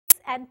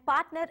and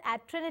partner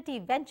at Trinity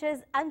Ventures,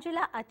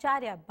 Anjula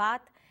Acharya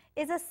Bath,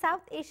 is a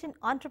South Asian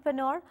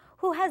entrepreneur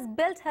who has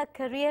built her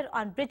career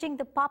on bridging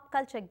the pop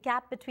culture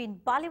gap between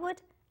Bollywood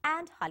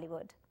and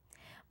Hollywood.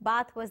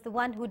 Bath was the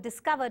one who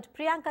discovered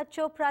Priyanka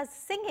Chopra's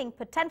singing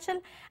potential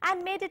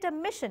and made it a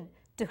mission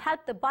to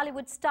help the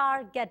Bollywood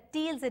star get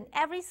deals in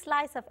every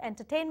slice of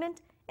entertainment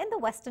in the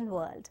Western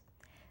world,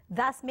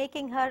 thus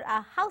making her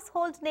a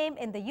household name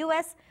in the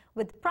US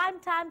with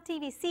primetime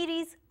TV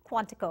series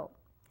Quantico.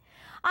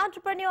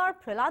 Entrepreneur,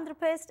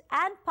 philanthropist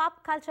and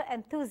pop culture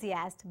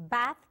enthusiast,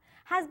 Bath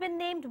has been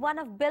named one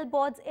of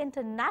Billboard's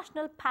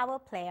international power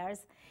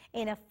players.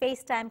 In a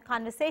FaceTime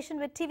conversation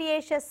with TV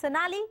Asia's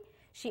Sonali,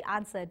 she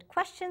answered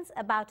questions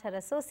about her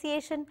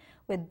association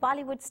with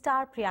Bollywood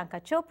star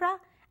Priyanka Chopra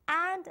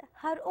and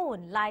her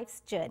own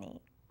life's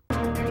journey.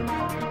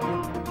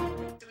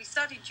 We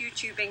started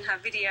YouTubing her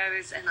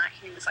videos and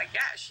he was like,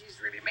 yeah, she's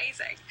really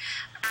amazing.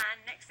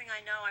 And next thing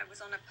I know, I was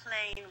on a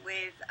plane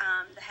with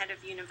the head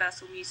of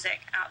Universal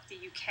Music out of the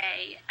UK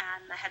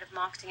and the head of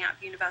marketing out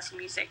of Universal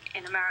Music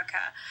in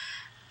America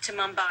to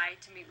Mumbai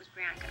to meet with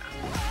Priyanka.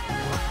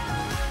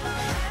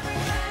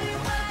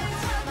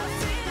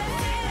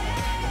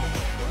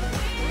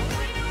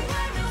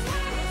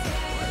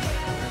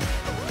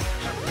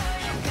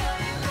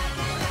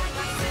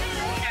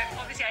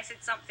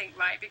 Something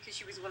right because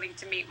she was willing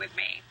to meet with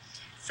me.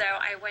 So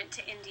I went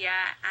to India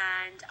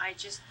and I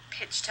just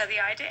pitched her the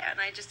idea and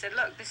I just said,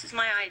 look, this is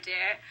my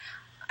idea.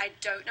 I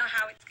don't know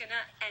how it's going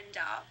to end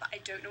up. I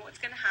don't know what's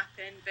going to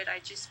happen, but I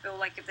just feel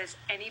like if there's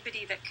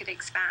anybody that could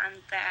expand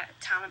their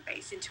talent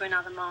base into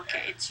another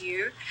market, it's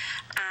you.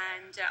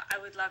 And I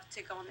would love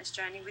to go on this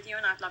journey with you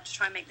and I'd love to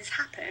try and make this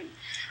happen.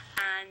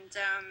 And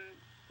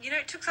you know,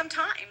 it took some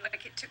time.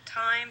 Like, it took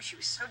time. She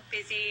was so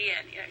busy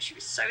and, you know, she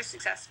was so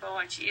successful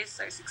and she is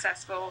so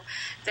successful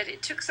that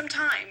it took some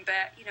time.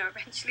 But, you know,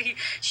 eventually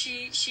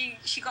she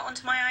got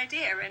onto my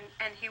idea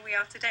and here we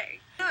are today.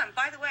 Oh, and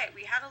by the way,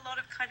 we had a lot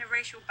of kind of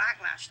racial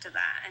backlash to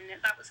that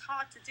and that was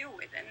hard to deal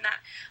with. And that,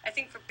 I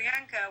think for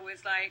Priyanka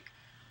was like,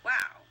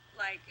 wow,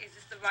 like, is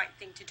this the right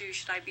thing to do?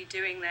 Should I be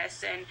doing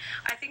this? And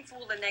I think for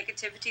all the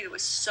negativity, there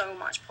was so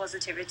much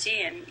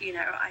positivity. And, you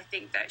know, I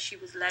think that she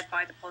was led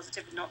by the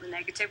positive and not the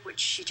negative, which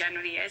she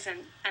generally is.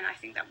 And I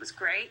think that was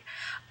great.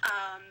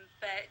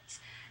 But,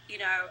 you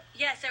know,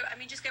 yeah, so, I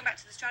mean, just going back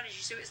to the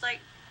strategy. So it's like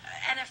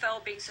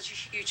NFL being such a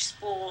huge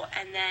sport.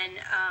 And then,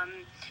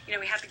 you know,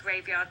 we had the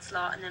graveyard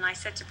slot. And then I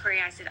said to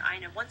Priya, I said, I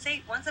know, once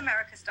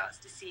America starts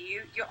to see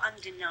you, you're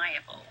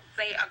undeniable.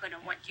 They are going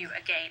to want you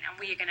again. And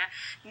we are going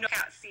to knock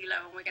out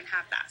CeeLo and we're going to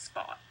have that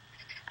spot.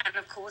 And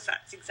of course,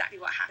 that's exactly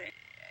what happened.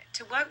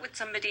 To work with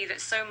somebody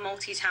that's so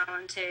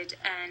multi-talented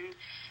and,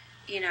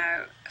 you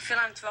know,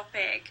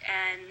 philanthropic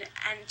and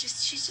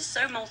she's just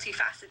so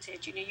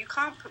multifaceted. You know, you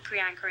can't put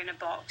Priyanka in a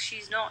box.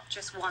 She's not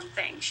just one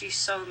thing. She's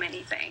so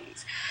many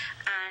things.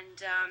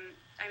 And,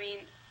 I mean,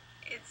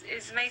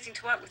 it's amazing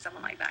to work with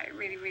someone like that. It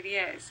really, really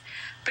is.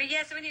 But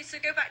yeah, so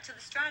go back to the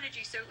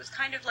strategy. So it was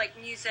kind of like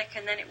music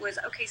and then it was,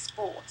 okay,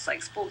 sports.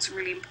 Like, sports are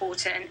really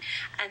important.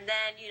 And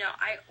then, you know,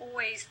 I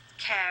always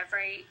care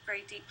very,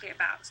 very deeply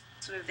about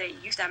sort of their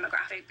youth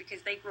demographic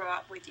because they grow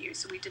up with you.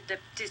 So we did the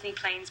Disney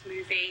Planes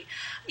movie,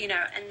 you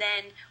know, and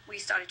then we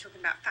started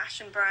talking about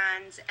fashion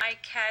brands. I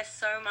care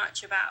so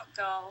much about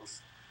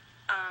girls.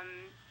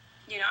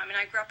 You know, I mean,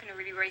 I grew up in a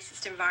really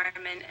racist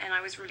environment and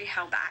I was really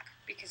held back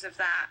because of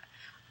that.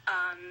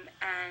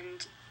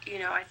 And, you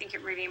know, I think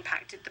it really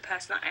impacted the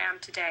person that I am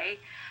today.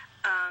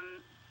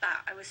 But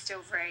I was still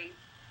very,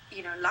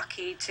 you know,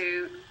 lucky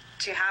to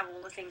have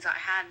all the things that I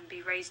had and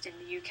be raised in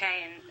the UK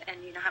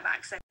and you know, have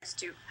access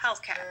to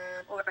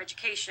healthcare or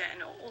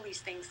education or all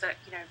these things that,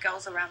 you know,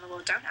 girls around the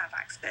world don't have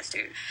access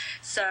to.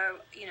 So,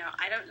 you know,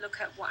 I don't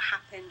look at what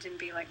happened and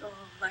be like, oh,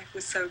 life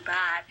was so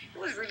bad. It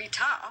was really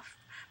tough.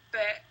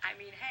 But, I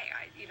mean, hey,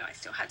 I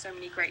still had so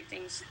many great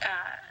things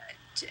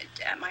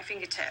at my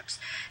fingertips.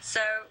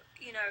 So,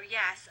 you know,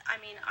 yes, I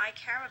mean, I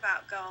care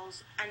about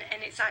girls, and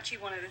it's actually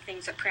one of the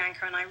things that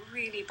Priyanka and I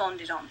really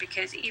bonded on,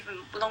 because even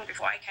long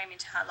before I came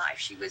into her life,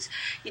 she was,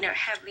 you know,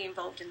 heavily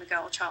involved in the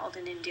girl child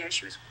in India.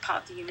 She was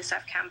part of the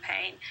UNICEF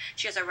campaign.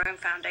 She has her own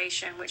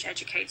foundation which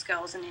educates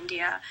girls in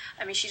India.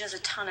 I mean, she does a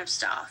ton of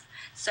stuff.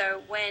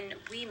 So when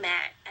we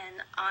met,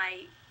 and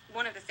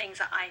one of the things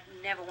that I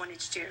never wanted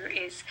to do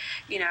is,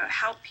 you know,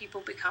 help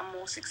people become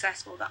more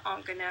successful that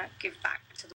aren't going to give back to the